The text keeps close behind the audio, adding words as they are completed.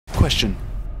Question,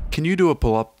 can you do a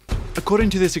pull-up? According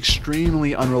to this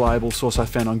extremely unreliable source I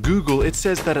found on Google, it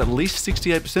says that at least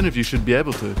 68% of you should be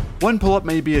able to. One pull-up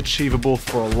may be achievable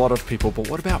for a lot of people, but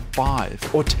what about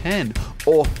 5 or 10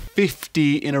 or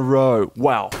 50 in a row?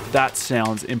 Wow, that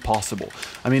sounds impossible.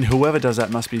 I mean, whoever does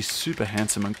that must be super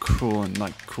handsome and cool and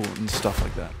stuff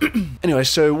like that. Anyway,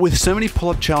 so with so many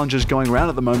pull-up challenges going around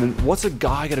at the moment, what's a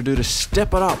guy gotta do to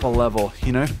step it up a level,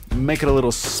 you know? Make it a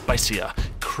little spicier.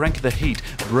 Crank the heat,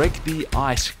 break the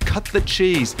ice, cut the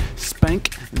cheese,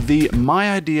 spank the...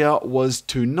 My idea was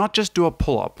to not just do a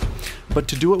pull-up, but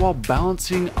to do it while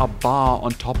balancing a bar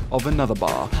on top of another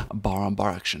bar. Bar on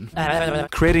bar action.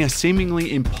 Creating a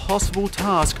seemingly impossible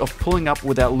task of pulling up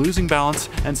without losing balance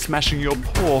and smashing your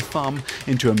poor thumb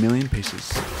into a million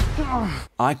pieces.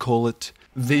 I call it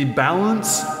the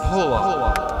Balance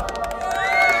Pullup.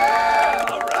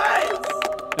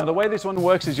 Now the way this one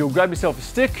works is you'll grab yourself a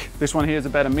stick. This one here is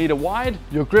about 1 meter wide.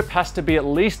 Your grip has to be at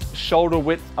least shoulder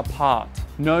width apart.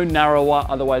 No narrower,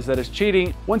 otherwise that is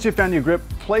cheating. Once you've found your grip,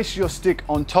 place your stick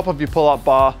on top of your pull-up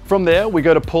bar. From there, we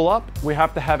go to pull up. We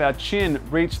have to have our chin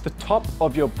reach the top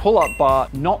of your pull-up bar,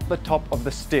 not the top of the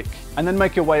stick. And then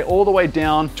make your way all the way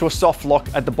down to a soft lock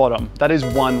at the bottom. That is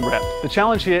 1 rep. The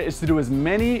challenge here is to do as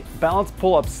many balanced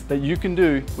pull-ups that you can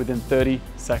do within 30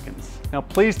 seconds. Now,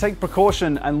 please take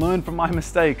precaution and learn from my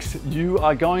mistakes. You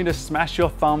are going to smash your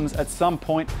thumbs at some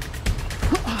point.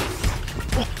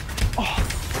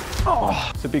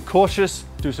 So be cautious,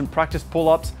 do some practice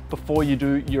pull-ups before you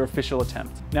do your official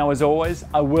attempt. Now, as always,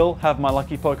 I will have my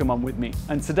lucky Pokemon with me.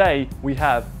 And today we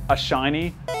have a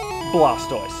shiny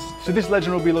Blastoise. So this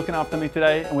legend will be looking after me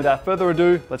today. And without further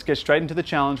ado, let's get straight into the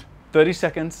challenge. 30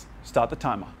 seconds, start the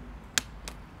timer.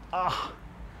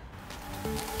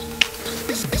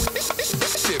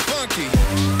 Shit funky.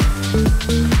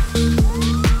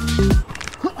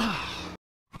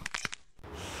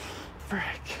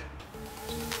 Frick.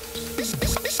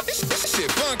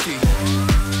 Shit funky.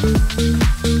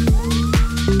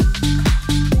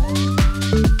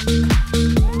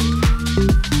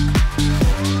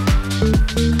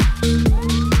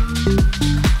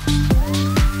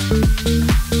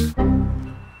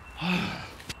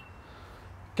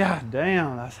 God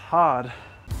damn, that's hard.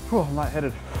 Whew, I'm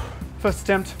lightheaded. First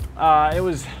attempt, it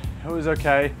was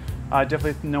okay. I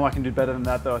definitely know I can do better than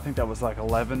that though. I think that was like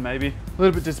 11 maybe. A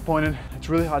little bit disappointed. It's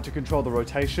really hard to control the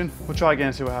rotation. We'll try again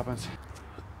and see what happens.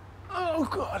 Oh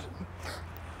God.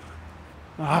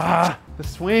 The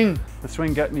swing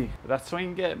got me. That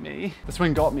swing get me. The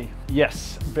swing got me.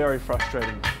 Yes, very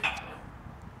frustrating.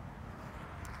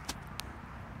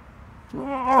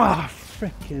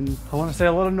 Frickin'. I want to say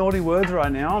a lot of naughty words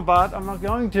right now, but I'm not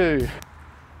going to.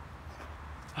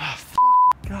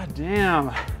 God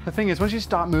damn. The thing is, once you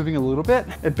start moving a little bit,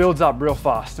 it builds up real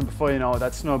fast. And before you know it,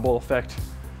 that snowball effect.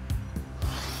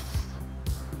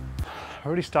 I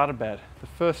already started bad. The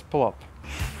first pull-up.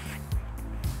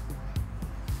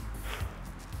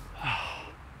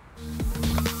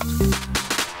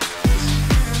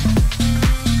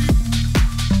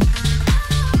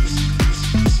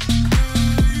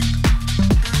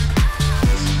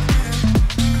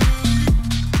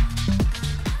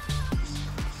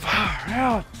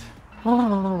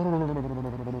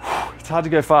 It's hard to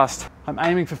go fast. I'm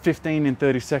aiming for 15 in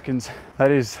 30 seconds.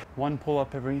 That is 1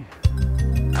 pull-up every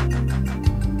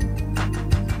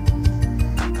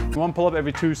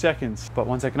 2 seconds. But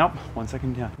 1 second up, 1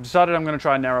 second down. I've decided I'm gonna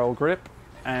try a narrow grip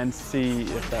and see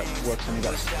if that works any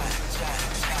better.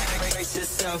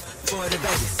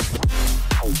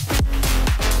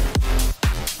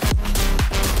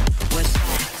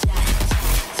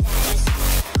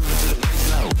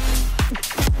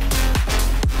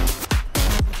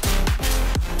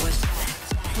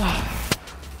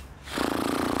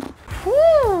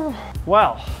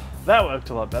 Well, that worked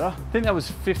a lot better. I think that was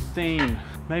 15,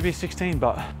 maybe 16,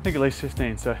 but I think at least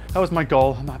 15. So that was my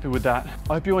goal. I'm happy with that.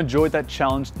 I hope you enjoyed that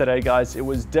challenge today, guys. It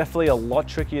was definitely a lot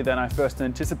trickier than I first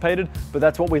anticipated, but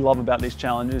that's what we love about these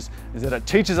challenges, is that it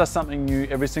teaches us something new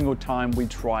every single time we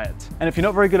try it. And if you're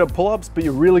not very good at pull-ups, but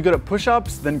you're really good at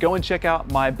push-ups, then go and check out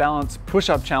my Balance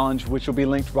Push-Up Challenge, which will be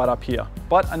linked right up here.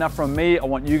 But enough from me. I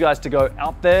want you guys to go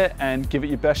out there and give it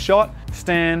your best shot.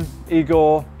 Stan,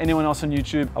 Igor, anyone else on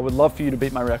YouTube, I would love for you to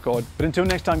beat my record. But until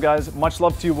next time, guys, much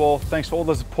love to you all. Thanks for all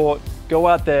the support. Go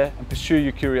out there and pursue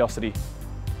your curiosity.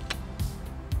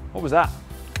 What was that?